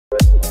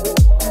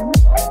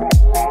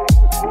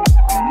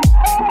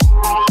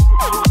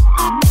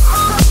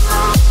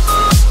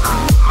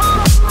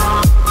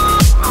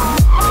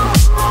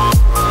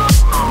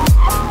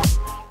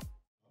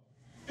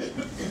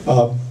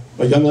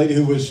young lady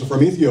who was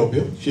from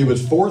Ethiopia. She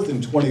was 4th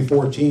in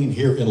 2014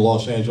 here in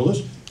Los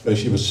Angeles.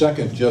 She was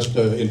 2nd just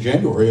in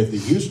January at the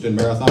Houston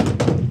Marathon.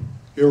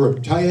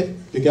 Biruktayit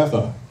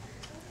Degefa.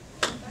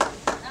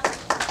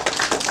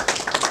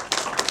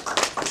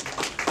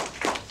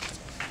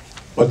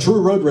 A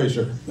true road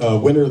racer,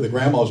 winner of the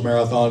Grandma's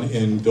Marathon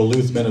in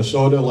Duluth,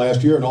 Minnesota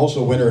last year, and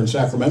also winner in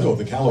Sacramento of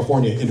the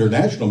California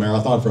International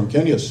Marathon from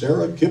Kenya,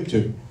 Sarah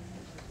Kiptoo.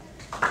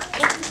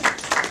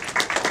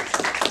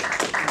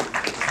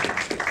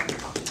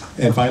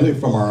 And finally,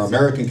 from our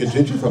American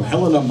contingent, from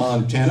Helena,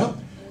 Montana,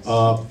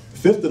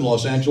 5th in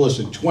Los Angeles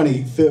in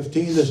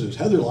 2015, this is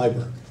Heather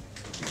Lieberg.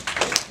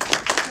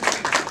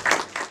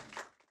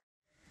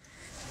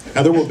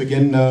 Heather, we'll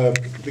begin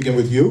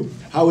with you.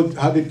 How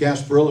did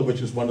Gasparilla,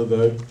 which is one of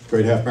the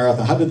great half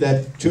marathon, how did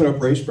that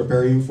tune-up race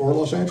prepare you for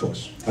Los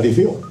Angeles? How do you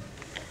feel?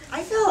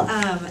 I feel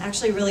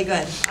actually really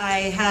good.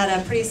 I had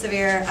a pretty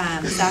severe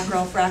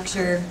sacral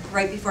fracture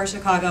right before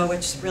Chicago,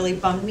 which really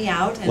bummed me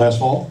out. And, last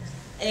fall?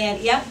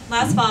 And yep,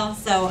 last fall.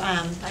 So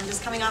I'm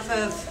just coming off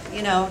of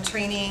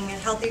training,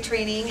 healthy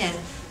training, and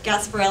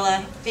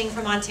Gasparilla. Being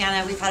from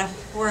Montana, we've had a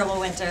horrible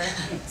winter,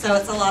 so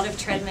it's a lot of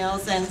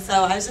treadmills. And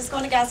so I was just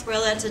going to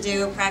Gasparilla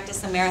to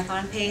practice a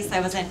marathon pace. I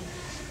wasn't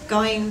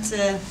going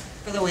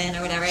for the win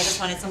or whatever. I just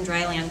wanted some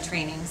dry land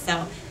training.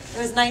 So it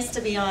was nice to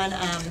be on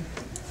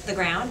the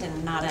ground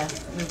and not a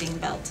moving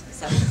belt.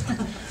 So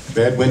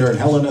bad winter in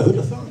Helena, who'd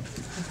have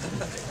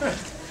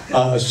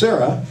thought?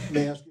 Sarah,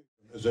 may I ask you,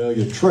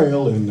 Azalea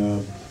Trail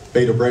and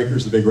Beta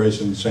Breakers, the big race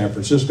in San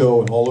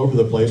Francisco and all over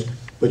the place,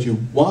 but you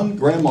won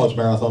Grandma's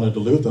Marathon in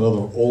Duluth,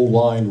 another old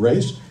line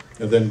race,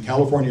 and then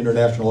California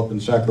International up in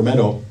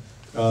Sacramento.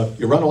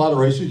 You run a lot of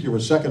races. You were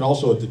 2nd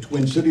also at the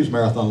Twin Cities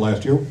Marathon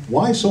last year.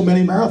 Why so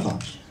many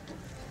marathons?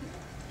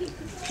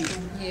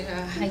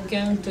 Yeah, I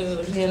came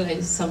to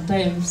realize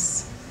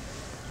sometimes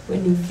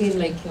when you feel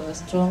like you're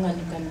strong and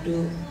you can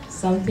do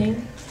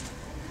something,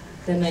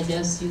 then I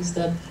just use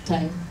that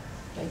time.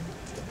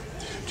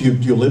 Do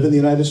you live in the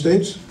United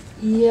States?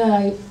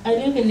 Yeah, I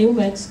live in New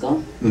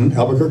Mexico. Mm-hmm.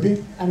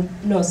 Albuquerque?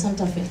 No,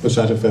 Santa Fe. Oh,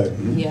 Santa Fe.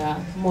 Mm-hmm.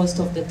 Yeah, most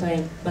of the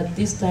time. But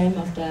this time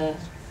after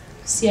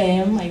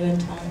CIM, I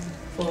went home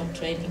for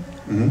training.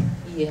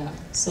 Mm-hmm. Yeah,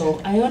 so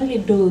I only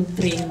do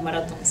 3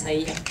 marathons a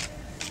year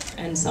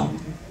and some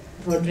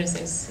road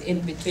races in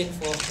between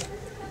for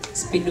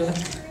speed work.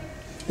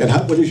 And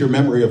what is your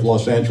memory of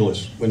Los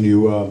Angeles when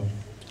you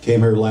came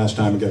here last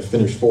time and got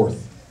finished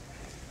 4th?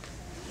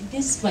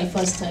 This is my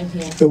first time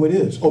here. Oh, it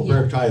is? Oh, yeah.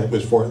 Biruktayit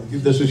was 4th.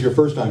 This is your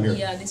first time here?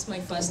 Yeah, this is my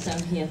first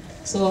time here.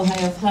 So I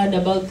have heard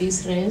about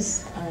this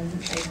race and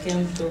I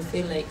came to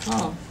feel like,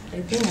 I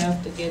think I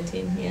have to get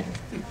in here.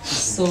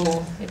 So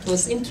it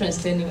was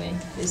interesting anyway.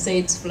 They say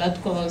it's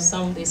flat course,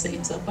 some they say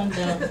it's up and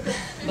down.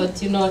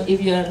 But if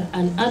you're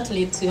an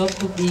athlete, you have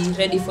to be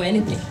ready for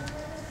anything.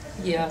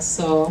 Yeah,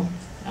 so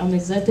I'm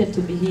excited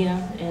to be here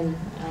and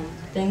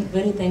I'm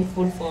very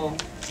thankful for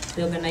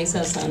the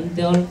organizers and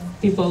the all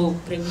people who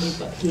bring me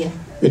back here.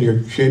 And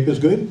your shape is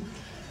good?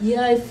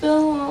 Yeah,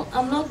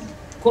 I'm not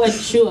quite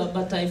sure,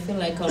 but I feel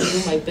like I'll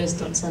do my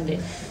best on Sunday.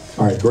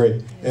 All right,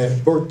 great.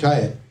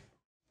 Biruktayit,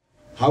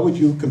 how would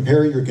you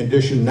compare your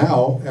condition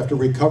now after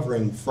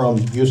recovering from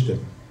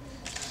Houston?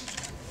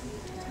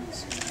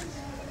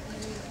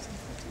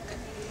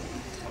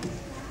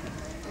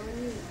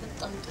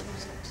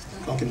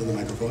 Talk into the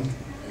microphone.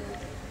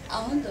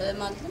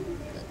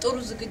 ጥሩ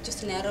ዝግጅት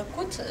ነው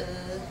ያደረኩት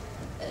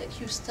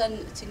ሂውስተን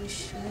ትንሽ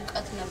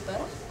ሙቀት ነበር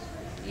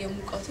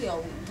የሙቀቱ ያው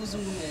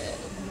ብዙም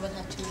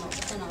ጉልበታችን ነው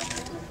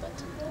ተናውጥበት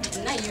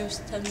እና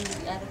ሂውስተን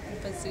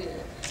ያደረኩበት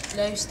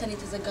ለሂውስተን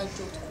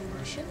የተዘጋጀው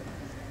ኮንዲሽን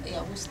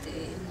ያው ውስጥ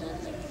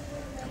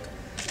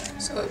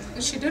So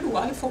she did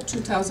well for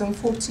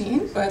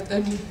 2014, but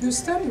in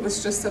Houston it was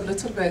just a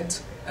little bit,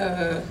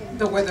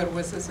 the weather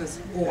was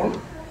warm.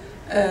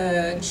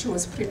 She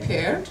was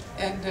prepared,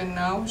 and then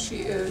now she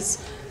is,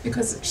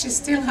 because she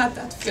still had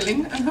that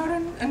feeling in her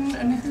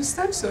in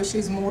Houston, so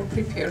she's more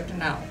prepared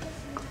now.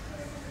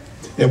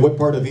 And what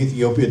part of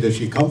Ethiopia does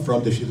she come from?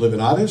 Does she live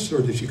in Addis,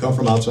 or does she come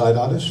from outside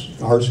Addis,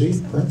 RC?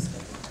 Right?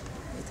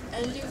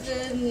 I live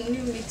in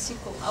New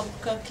Mexico,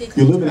 Albuquerque.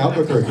 You live in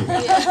Albuquerque?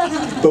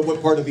 Yeah. But what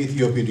part of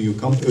Ethiopia do you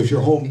come to? Is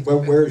your home,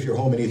 where is your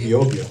home in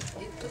Ethiopia?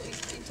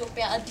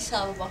 Ethiopia, Addis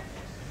Ababa.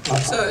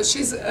 So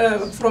she's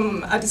from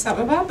Addis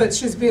Ababa, but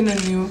she's been in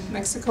New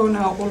Mexico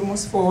now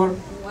almost for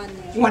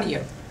 1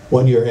 year.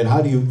 1 year, and how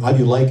do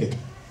you like it?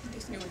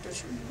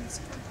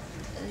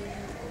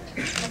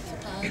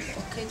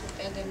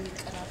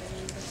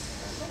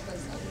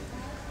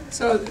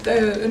 So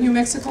New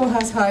Mexico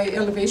has high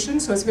elevation,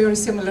 so it's very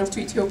similar to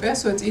Ethiopia,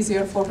 so it's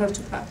easier for her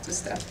to practice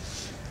that.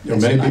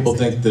 Many people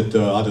think that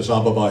Addis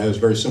Ababa has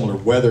very similar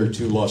weather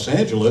to Los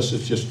Angeles.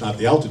 It's just not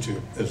the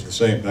altitude is the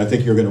same. But I think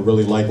you're going to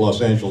really like Los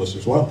Angeles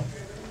as well.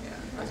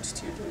 Yeah,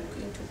 altitude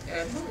into the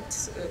air,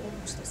 it's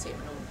almost the same.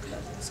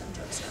 Los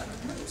Angeles,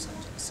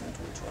 Los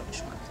Angeles,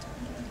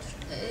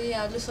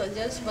 Yeah, Los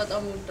Angeles, but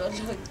I'm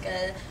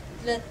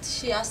let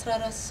she asked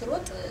us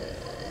what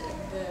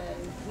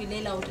we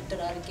lay out the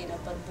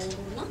neighbor board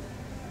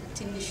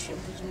ትንሽ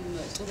ብዙም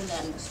ጥሩ ላይ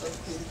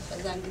አልመሰልኩም።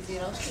 በዛን ጊዜ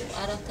ራሱ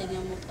አራተኛ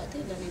መውጣቴ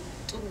ለኔ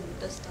ጥሩ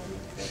ደስታ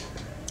ነበር።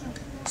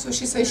 So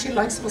she says she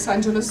likes Los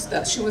Angeles,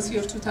 that she was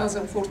here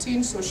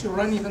 2014, so she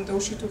ran even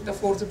though she took the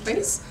 4th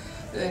place,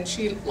 and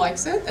she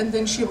likes it. And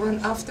then she ran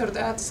after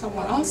that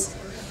somewhere else.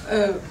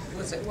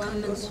 Was it?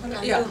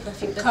 Yeah.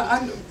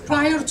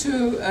 Prior to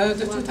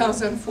the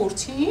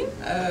 2014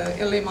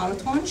 LA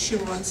Marathon, she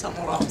ran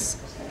somewhere else.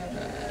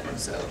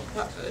 So,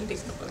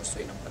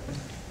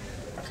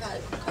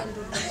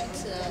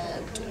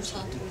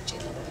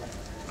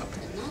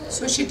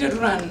 so she did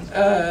run,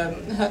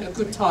 had a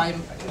good time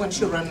when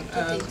she ran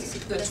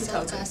the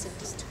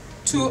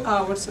 2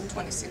 hours and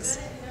 26.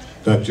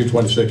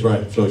 2:26,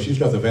 right. So she's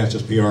got the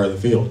fastest PR in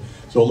the field.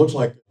 So it looks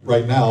like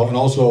right now, and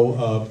also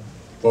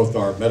both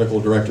our medical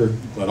director,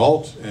 Glenn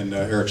Alt, and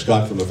Eric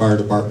Scott from the fire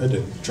department,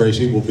 and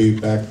Tracy will be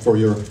back for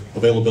your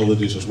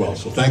availabilities as well.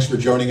 So thanks for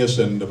joining us,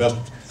 and the best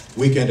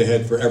weekend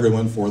ahead for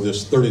everyone for this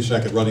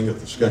 30-second running of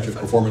the Skechers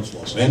Performance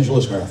Los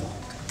Angeles Marathon.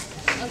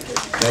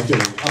 Thank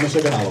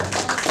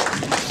you.